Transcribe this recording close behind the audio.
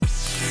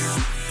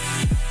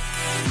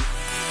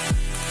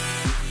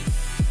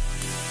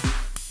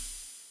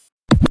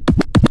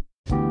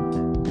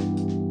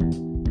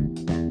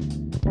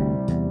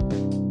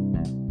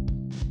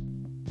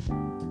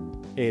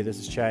Hey, this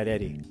is Chad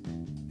Eddy.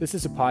 This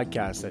is a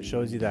podcast that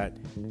shows you that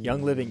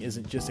Young Living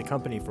isn't just a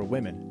company for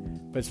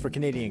women, but it's for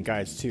Canadian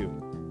guys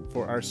too,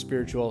 for our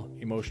spiritual,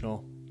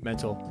 emotional,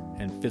 mental,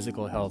 and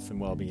physical health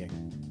and well-being.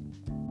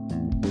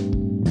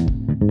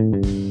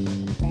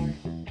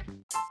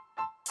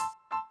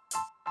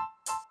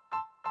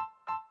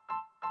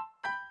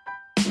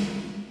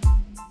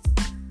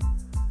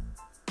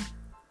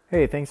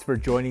 Hey, thanks for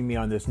joining me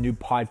on this new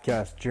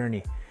podcast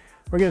journey.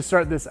 We're going to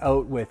start this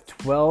out with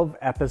 12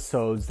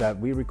 episodes that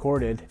we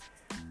recorded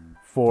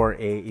for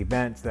a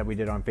event that we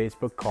did on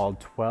Facebook called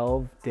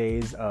 12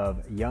 Days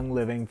of Young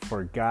Living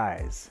for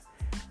Guys.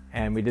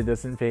 And we did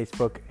this in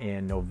Facebook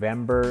in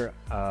November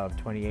of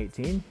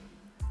 2018.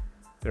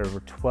 There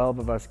were 12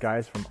 of us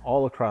guys from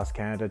all across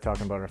Canada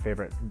talking about our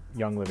favorite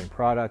Young Living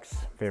products,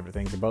 favorite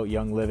things about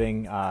Young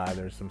Living.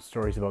 There's some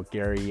stories about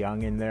Gary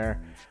Young in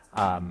there.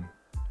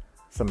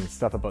 Some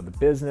stuff about the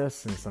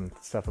business and some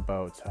stuff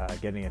about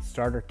getting a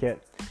starter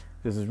kit.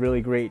 This is really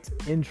great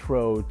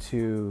intro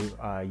to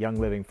Young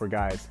Living for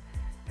Guys.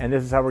 And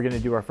this is how we're going to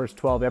do our first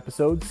 12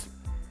 episodes.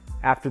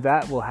 After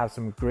that, we'll have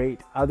some great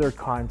other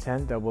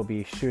content that we'll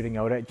be shooting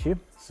out at you.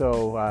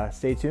 So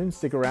stay tuned,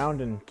 stick around,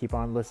 and keep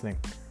on listening.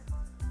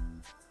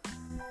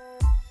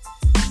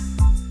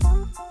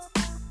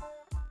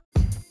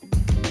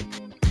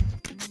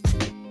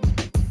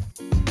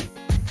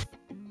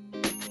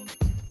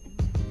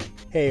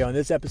 Hey, on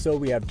this episode,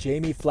 we have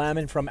Jamie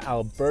Flaman from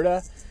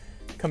Alberta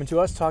coming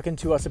to us, talking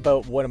to us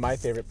about one of my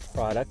favorite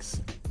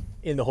products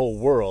in the whole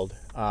world.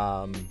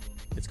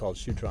 It's called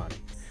Shootron.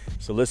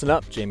 So listen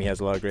up, Jamie has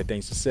a lot of great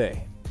things to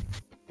say.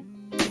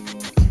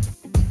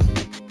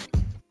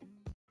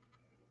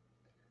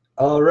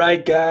 All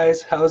right,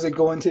 guys, how's it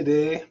going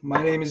today?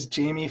 My name is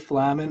Jamie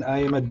Flaman.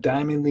 I am a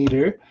diamond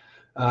leader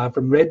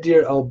from Red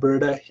Deer,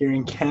 Alberta, here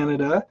in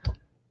Canada.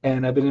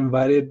 And I've been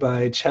invited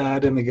by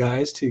Chad and the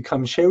guys to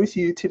come share with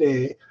you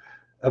today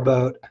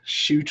about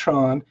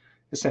Shootron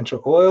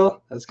essential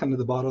oil. That's kind of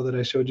the bottle that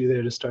I showed you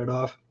there to start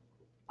off.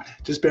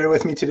 Just bear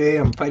with me today.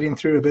 I'm fighting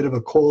through a bit of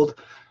a cold.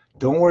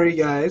 Don't worry,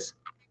 guys.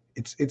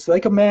 It's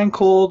like a man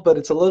cold, but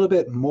it's a little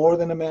bit more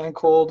than a man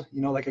cold.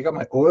 You know, like I got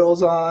my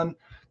oils on,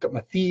 got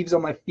my thieves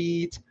on my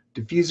feet,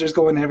 diffusers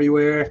going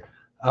everywhere.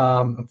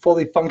 I'm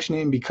fully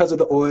functioning because of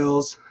the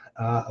oils,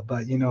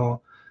 but you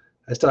know,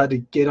 I still had to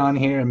get on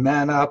here and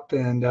man up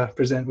and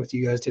present with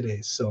you guys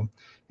today. So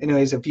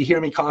anyways, if you hear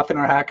me coughing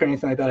or hack or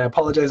anything like that, I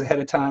apologize ahead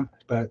of time.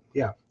 But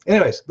yeah,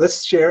 anyways,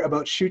 let's share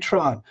about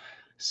Shootron.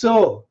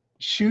 So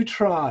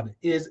Shootron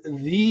is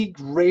the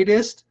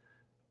greatest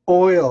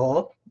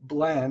oil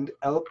blend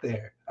out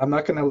there. I'm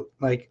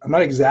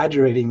not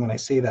exaggerating when I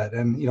say that.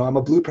 And you know, I'm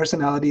a blue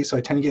personality, so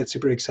I tend to get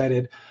super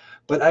excited.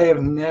 But I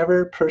have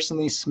never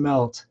personally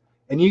smelt,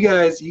 and you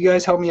guys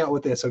help me out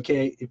with this,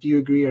 okay, if you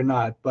agree or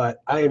not,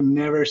 but I have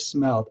never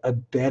smelled a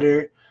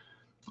better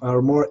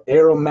or more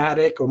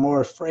aromatic or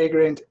more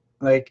fragrant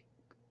like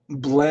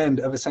blend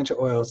of essential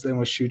oils than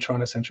with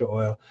Shootron essential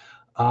oil.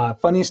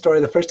 Funny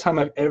story, the first time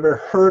I've ever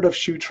heard of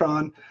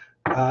Shootron,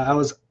 I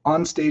was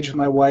on stage with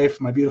my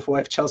wife, my beautiful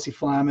wife, Chelsea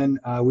Flaman.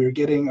 We were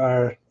getting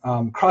our,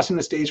 crossing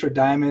the stage for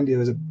Diamond. It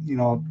was a, you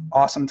know,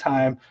 awesome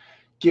time,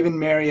 giving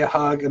Mary a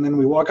hug, and then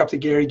we walk up to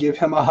Gary, give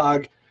him a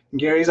hug.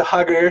 Gary's a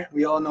hugger.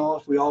 We all know,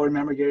 if we all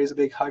remember, Gary's a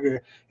big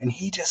hugger, and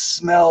he just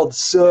smelled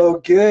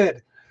so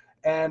good.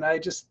 And I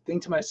just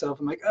think to myself,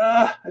 I'm like,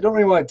 I don't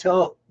really want to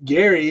tell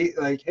Gary,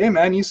 like, hey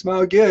man, you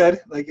smell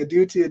good, like a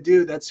dude to a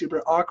dude. That's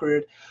super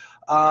awkward.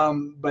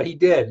 But he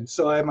did.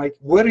 So I'm like,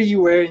 what are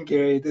you wearing,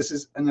 Gary? This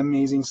is an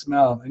amazing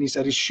smell. And he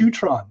said, it's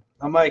Shootron.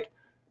 I'm like,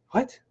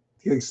 what?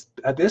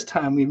 At this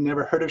time, we've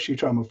never heard of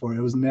Shootron before.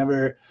 It was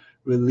never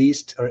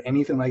released or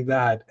anything like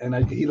that. And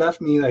he left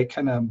me like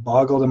kind of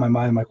boggled in my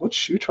mind. I'm like, what's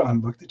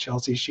Shootron? Looked at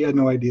Chelsea. She had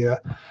no idea.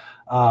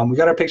 We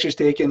got our pictures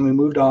taken. We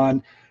moved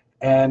on.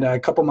 And a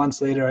couple months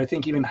later, I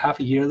think even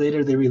half a year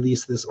later, they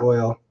released this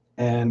oil.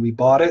 And we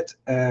bought it.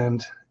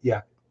 And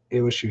yeah,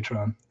 it was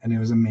Shootron. And it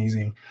was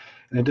amazing.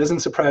 And it doesn't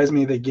surprise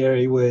me that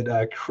Gary would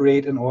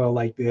create an oil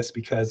like this,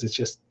 because it's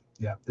just,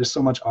 yeah, there's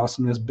so much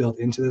awesomeness built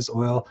into this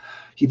oil.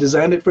 He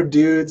designed it for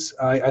dudes.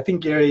 I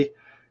think Gary,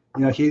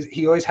 you know,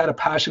 he always had a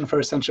passion for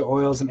essential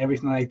oils and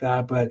everything like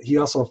that, but he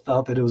also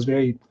felt that it was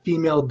very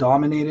female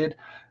dominated.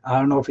 I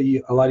don't know if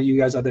a lot of you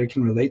guys out there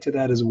can relate to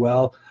that as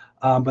well.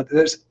 But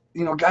there's,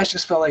 you know, guys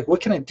just felt like,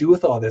 what can I do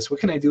with all this? What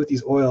can I do with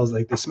these oils?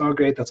 Like, they smell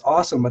great. That's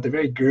awesome, but they're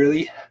very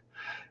girly.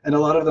 And a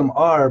lot of them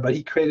are, but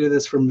he created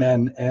this for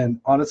men. And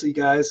honestly,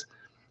 guys,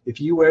 if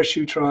you wear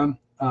Shootron,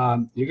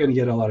 you're going to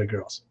get a lot of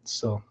girls.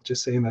 So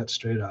just saying that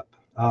straight up.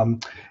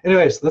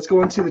 Anyways, let's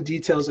go into the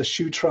details of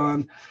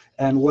Shootron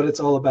and what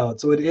it's all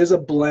about. So it is a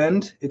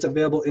blend. It's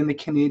available in the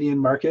Canadian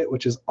market,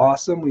 which is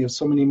awesome. We have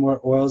so many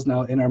more oils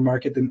now in our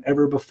market than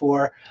ever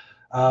before,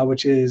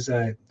 which is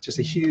just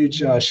a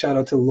huge shout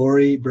out to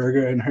Lori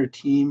Berger and her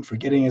team for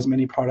getting as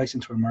many products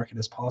into our market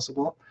as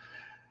possible.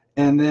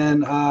 And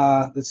then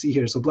let's see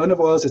here. So blend of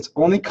oils, it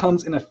only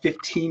comes in a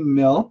 15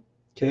 mil,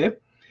 okay?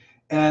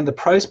 And the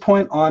price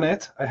point on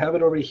it, I have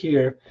it over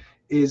here,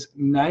 is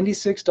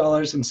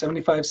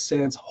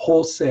 $96.75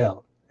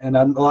 wholesale. And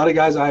a lot of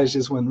guys' eyes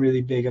just went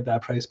really big at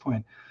that price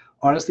point.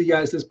 Honestly,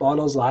 guys, this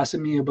bottle's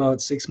lasted me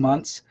about 6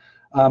 months.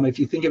 If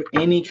you think of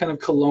any kind of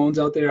colognes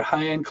out there,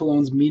 high-end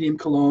colognes, medium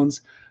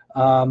colognes,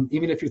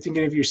 even if you're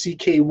thinking of your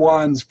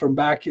CK1s from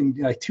back in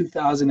like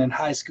 2000 in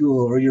high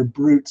school, or your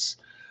Brutes,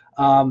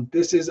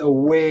 this is a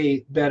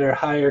way better,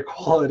 higher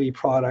quality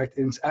product,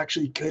 and it's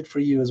actually good for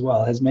you as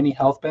well. It has many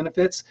health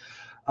benefits.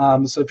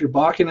 So if you're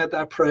balking at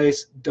that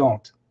price,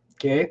 don't,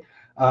 okay?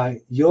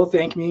 You'll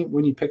thank me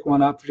when you pick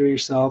one up for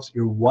yourselves.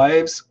 Your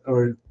wives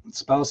or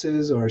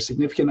spouses or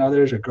significant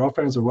others or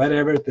girlfriends or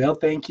whatever, they'll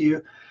thank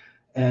you.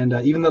 And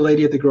even the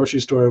lady at the grocery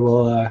store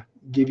will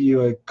give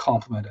you a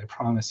compliment, I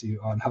promise you,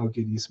 on how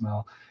good you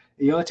smell.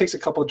 It only takes a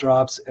couple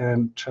drops,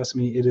 and trust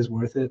me, it is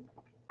worth it.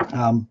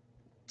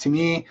 To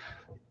me,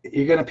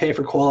 you're going to pay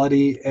for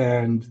quality,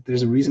 and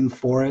there's a reason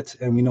for it.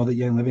 And we know that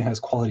Young Living has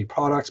quality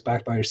products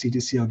backed by our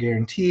C2CL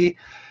guarantee.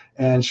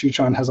 And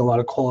Shutron has a lot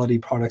of quality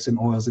products and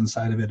oils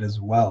inside of it as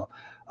well.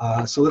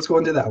 So let's go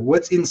into that.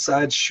 What's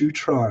inside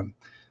Shutron?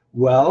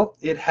 Well,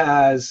 it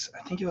has,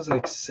 I think it was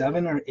like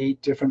 7 or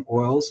 8 different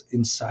oils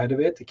inside of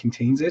it that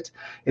contains it.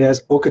 It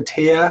has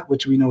Ocotea,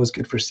 which we know is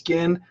good for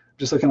skin.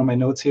 Just looking at my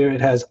notes here.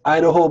 It has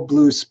Idaho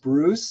Blue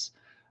Spruce.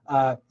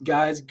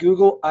 Guys,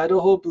 Google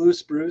Idaho Blue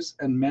Spruce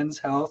and Men's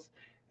Health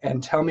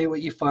and tell me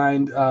what you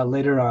find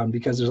later on,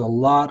 because there's a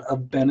lot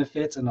of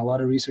benefits and a lot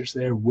of research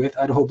there with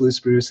Idaho Blue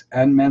Spruce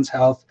and Men's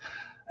Health.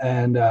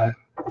 And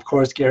of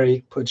course,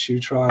 Gary put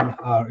Shutron,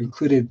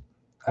 included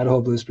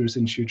Idaho Blue Spruce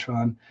in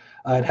Shutron.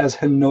 It has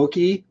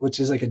Hinoki,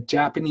 which is like a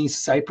Japanese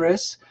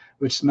cypress,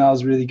 which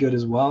smells really good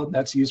as well.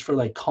 That's used for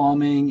like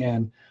calming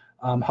and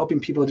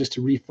helping people just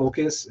to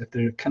refocus if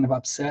they're kind of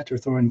upset or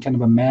throwing kind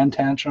of a man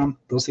tantrum.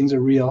 Those things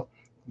are real.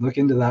 Look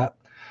into that.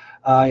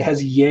 It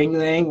has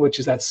Yangling, which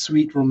is that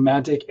sweet,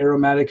 romantic,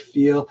 aromatic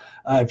feel.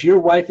 If your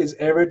wife is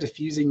ever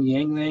diffusing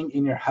Yangling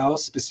in your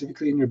house,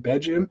 specifically in your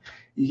bedroom,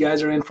 you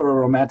guys are in for a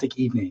romantic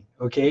evening,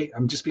 okay?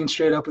 I'm just being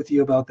straight up with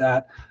you about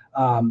that.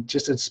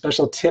 Just a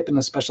special tip and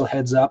a special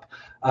heads up.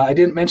 I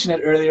didn't mention it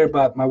earlier,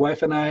 but my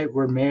wife and I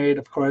were married,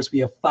 of course. We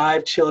have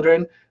 5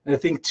 children, and I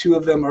think 2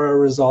 of them are a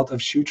result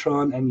of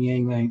Shutron and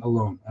Yangling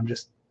alone. I'm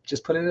just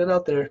putting it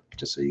out there,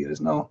 just so you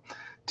guys know.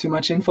 Too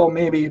much info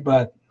maybe,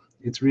 but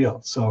it's real.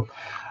 So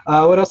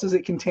what else does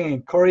it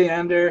contain?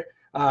 Coriander,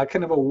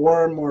 kind of a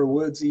warm, more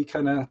woodsy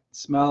kind of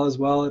smell as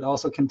well. It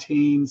also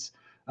contains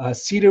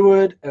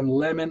cedarwood and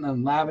lemon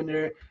and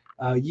lavender.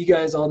 You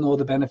guys all know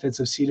the benefits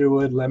of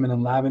cedarwood, lemon,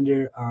 and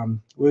lavender.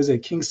 What was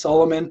it? King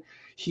Solomon,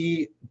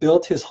 he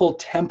built his whole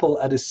temple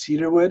out of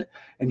cedarwood,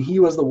 and he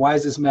was the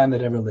wisest man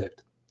that ever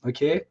lived.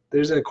 Okay,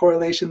 there's a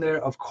correlation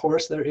there. Of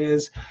course there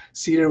is.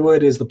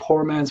 Cedarwood is the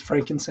poor man's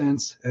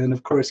frankincense, and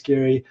of course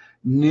Gary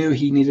knew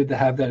he needed to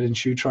have that in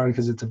Shutron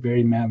because it's a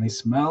very manly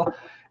smell.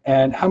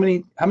 And how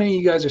many of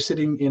you guys are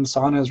sitting in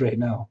saunas right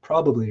now?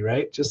 Probably,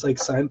 right? Just like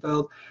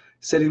Seinfeld,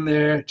 sitting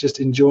there,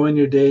 just enjoying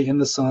your day in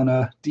the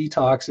sauna,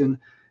 detoxing,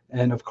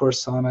 and of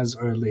course saunas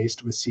are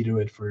laced with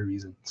cedarwood for a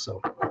reason.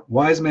 So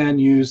wise man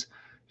use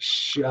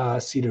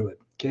cedarwood.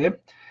 Okay.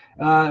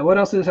 What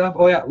else does it have?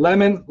 Oh yeah,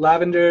 lemon,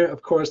 lavender.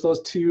 Of course,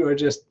 those 2 are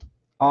just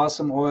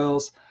awesome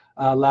oils.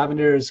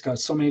 Lavender has got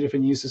so many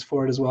different uses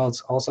for it as well.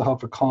 It's also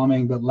helpful for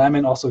calming, but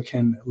lemon also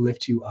can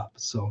lift you up.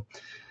 So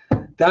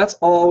that's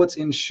all what's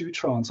in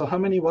Shutron. So how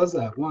many was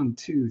that? 1,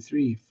 2,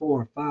 3,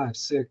 4, 5,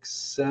 6,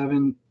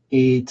 7,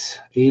 8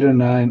 or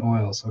 9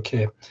 oils.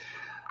 Okay.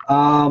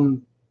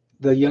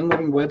 The Young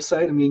Living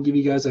website, I'm going to give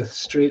you guys a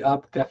straight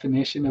up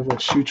definition of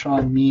what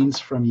Shutron means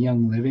from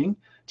Young Living,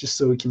 just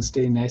so we can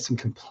stay nice and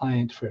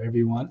compliant for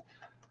everyone.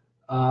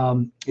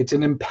 It's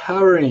an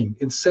empowering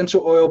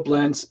essential oil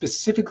blend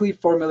specifically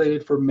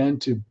formulated for men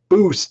to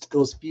boost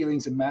those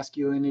feelings of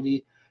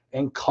masculinity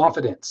and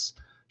confidence.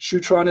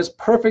 Shutron is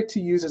perfect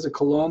to use as a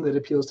cologne that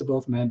appeals to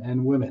both men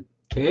and women.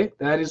 Okay,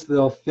 that is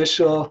the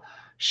official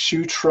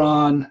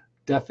Shutron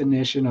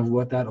definition of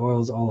what that oil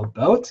is all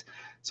about.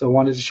 So I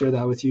wanted to share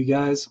that with you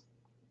guys.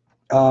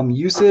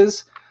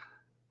 Uses,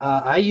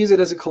 I use it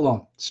as a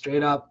cologne,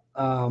 straight up.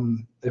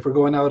 If we're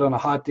going out on a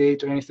hot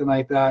date or anything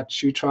like that,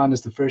 Shutron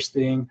is the first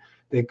thing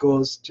that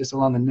goes just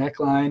along the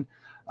neckline.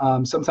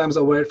 Sometimes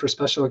I'll wear it for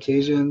special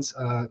occasions.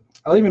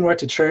 I'll even wear it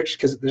to church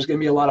because there's going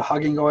to be a lot of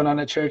hugging going on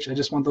at church. I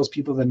just want those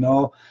people to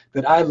know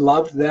that I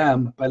love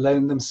them by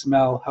letting them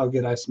smell how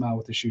good I smell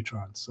with the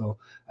Shutron. So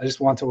I just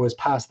want to always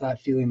pass that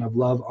feeling of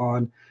love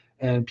on.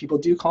 And people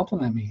do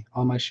compliment me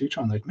on my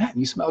Shutron. They're like, man,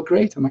 you smell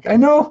great. I'm like, I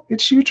know,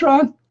 it's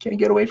Shutron. Can't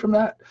get away from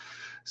that.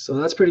 So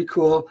that's pretty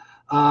cool.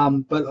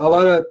 But a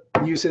lot of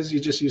uses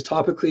you just use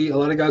topically. A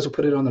lot of guys will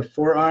put it on their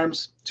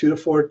forearms, 2 to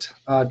 4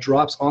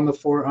 drops on the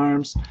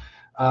forearms.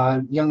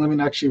 Young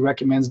Living actually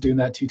recommends doing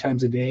that 2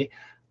 times a day.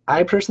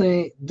 I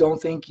personally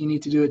don't think you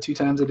need to do it 2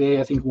 times a day.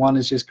 I think 1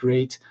 is just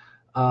great.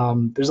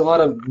 There's a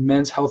lot of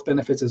men's health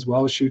benefits as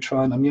well with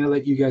Shutron. I'm going to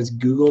let you guys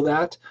Google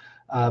that.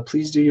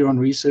 Please do your own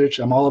research.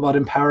 I'm all about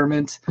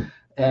empowerment,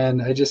 and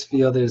I just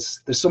feel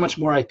there's so much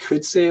more I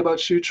could say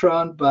about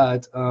Shutron,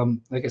 but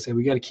like I said,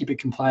 we got to keep it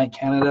compliant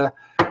Canada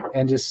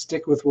and just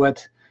stick with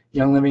what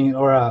Young Living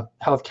or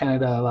Health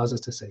Canada allows us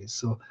to say.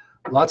 So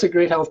Lots of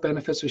great health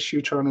benefits with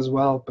Shutron as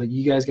well, but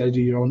you guys got to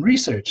do your own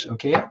research,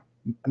 okay?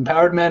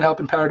 Empowered men help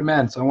empowered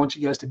men. So I want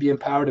you guys to be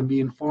empowered and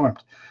be informed.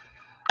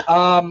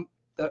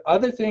 The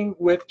other thing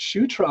with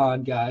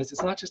Shutron, guys,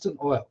 it's not just an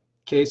oil.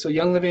 Okay, so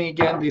Young Living,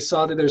 again, they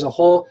saw that there's a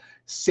whole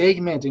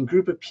segment and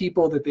group of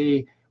people that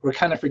they were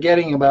kind of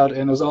forgetting about,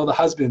 and it was all the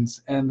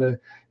husbands and the,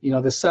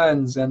 the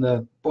sons and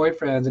the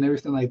boyfriends and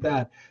everything like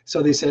that.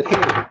 So they said,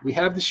 hey, we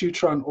have the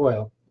Shutron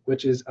oil,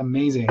 which is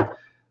amazing,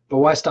 but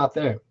why stop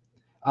there?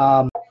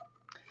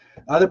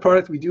 Other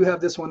product, we do have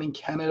this one in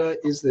Canada,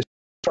 is the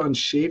Shutron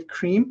Shave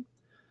Cream.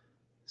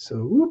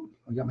 So,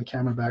 I got my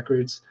camera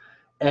backwards.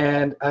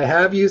 And I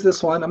have used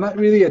this one. I'm not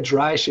really a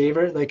dry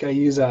shaver. Like, I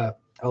use a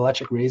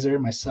electric razor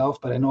myself,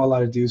 but I know a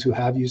lot of dudes who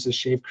have used the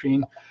shave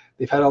cream.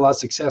 They've had a lot of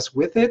success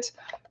with it.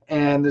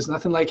 And there's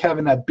nothing like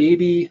having that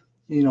baby,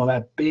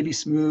 that baby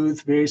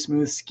smooth, very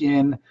smooth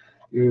skin.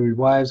 Your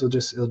wives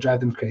it'll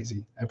drive them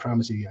crazy. I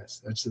promise you guys.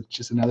 That's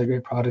just another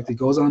great product. It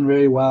goes on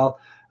very well.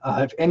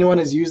 If anyone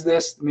has used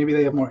this, maybe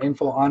they have more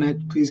info on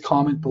it, please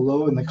comment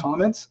below in the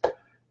comments.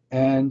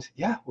 And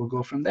yeah, we'll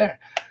go from there.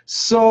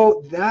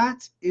 So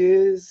that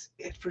is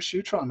it for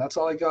Shutron. That's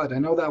all I got. I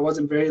know that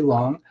wasn't very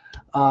long,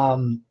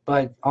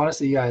 but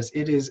honestly, guys,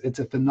 it's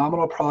a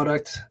phenomenal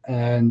product,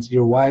 and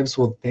your wives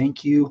will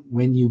thank you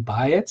when you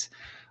buy it.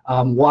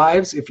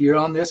 Wives, if you're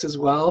on this as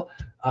well,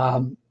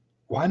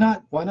 why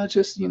not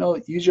just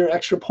use your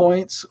extra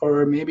points,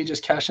 or maybe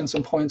just cash in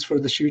some points for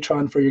the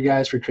Shutron for your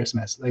guys for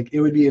Christmas. Like, it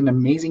would be an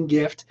amazing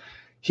gift.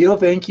 He'll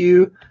thank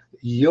you.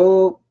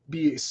 You'll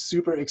be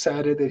super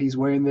excited that he's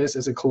wearing this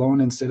as a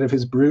cologne instead of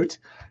his Brute.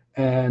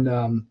 And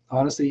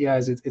honestly,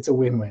 guys, it's a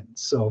win-win.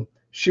 So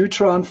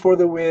Shutron for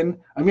the win.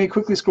 I'm going to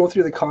quickly scroll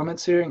through the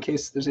comments here in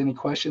case there's any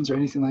questions or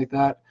anything like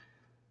that.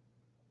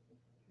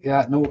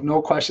 Yeah, no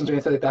questions or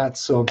anything like that.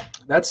 So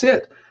that's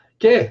it.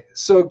 Okay,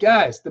 so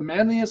guys, the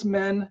manliest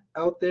men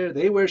out there,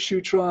 they wear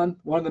Shutron.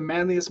 One of the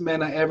manliest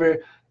men I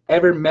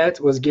ever met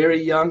was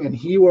Gary Young, and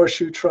he wore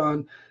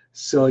Shutron.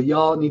 So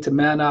y'all need to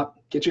man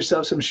up. Get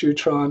yourself some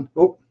Shutron.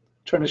 Oh,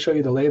 trying to show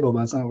you the label,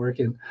 but it's not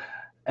working.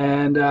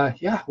 And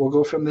yeah, we'll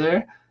go from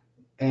there.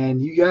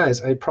 And you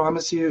guys, I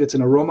promise you, it's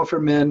an aroma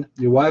for men.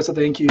 Your wives will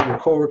thank you. Your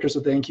coworkers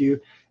will thank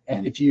you.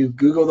 And if you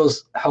Google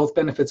those health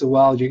benefits as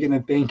well, you're going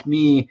to thank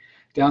me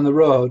down the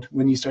road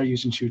when you start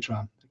using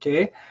Shutron.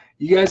 Okay?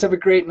 You guys have a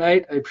great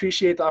night. I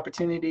appreciate the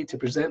opportunity to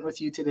present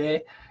with you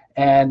today.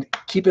 And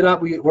keep it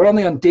up. We're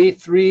only on day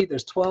 3.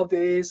 There's 12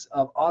 days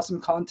of awesome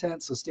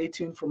content. So stay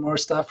tuned for more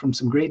stuff from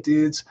some great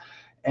dudes.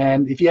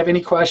 And if you have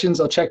any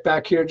questions, I'll check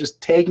back here. Just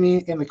tag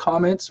me in the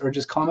comments or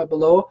just comment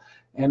below,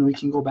 and we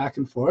can go back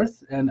and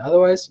forth. And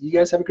otherwise, you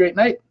guys have a great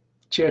night.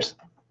 Cheers.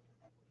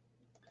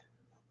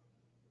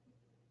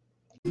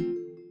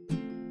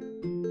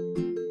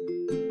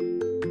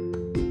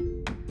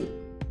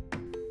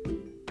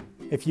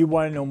 If you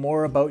want to know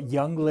more about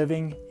Young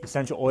Living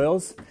essential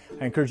oils,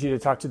 I encourage you to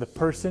talk to the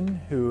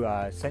person who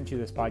sent you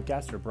this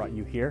podcast or brought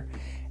you here,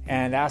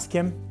 and ask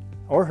him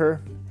or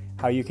her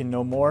how you can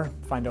know more,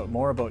 find out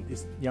more about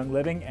Young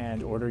Living,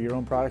 and order your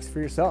own products for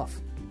yourself.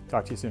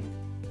 Talk to you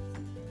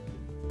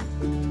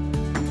soon.